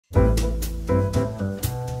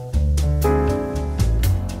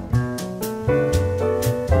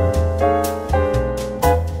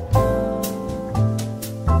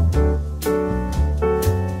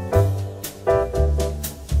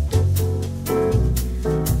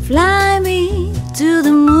Fly me to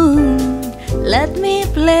the moon, let me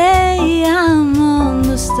play among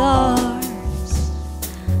the stars.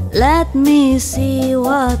 Let me see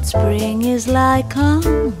what spring is like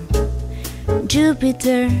on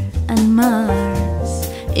Jupiter and Mars.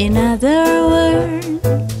 In other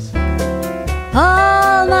words,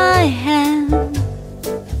 hold my hand.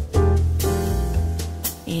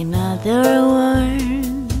 In other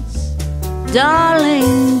words,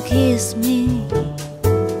 darling, kiss me.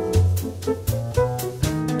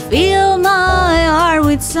 Fill my heart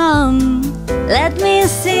with song, let me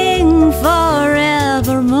sing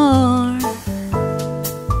forevermore.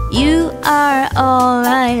 You are all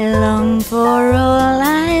I long for, all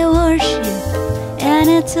I worship and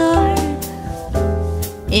adore.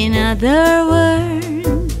 In other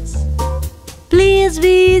words, please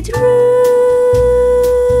be true.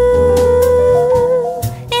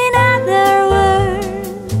 In other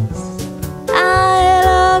words, I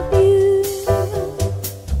love you.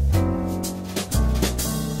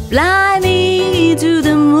 Fly me to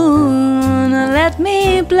the moon, let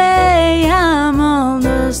me play among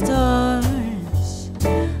the stars.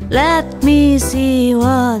 Let me see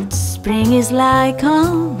what spring is like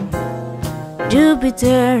on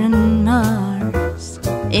Jupiter and Mars.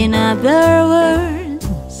 In other words,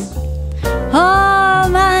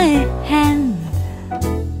 hold my hand.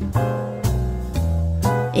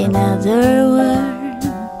 In other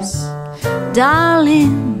words,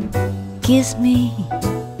 darling, kiss me.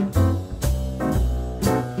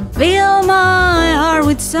 Fill my heart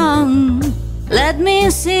with song, let me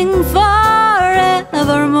sing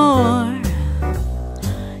forevermore.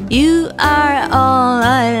 You are all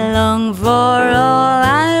I long for, all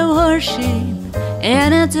I worship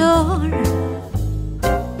and adore.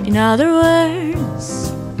 In other words,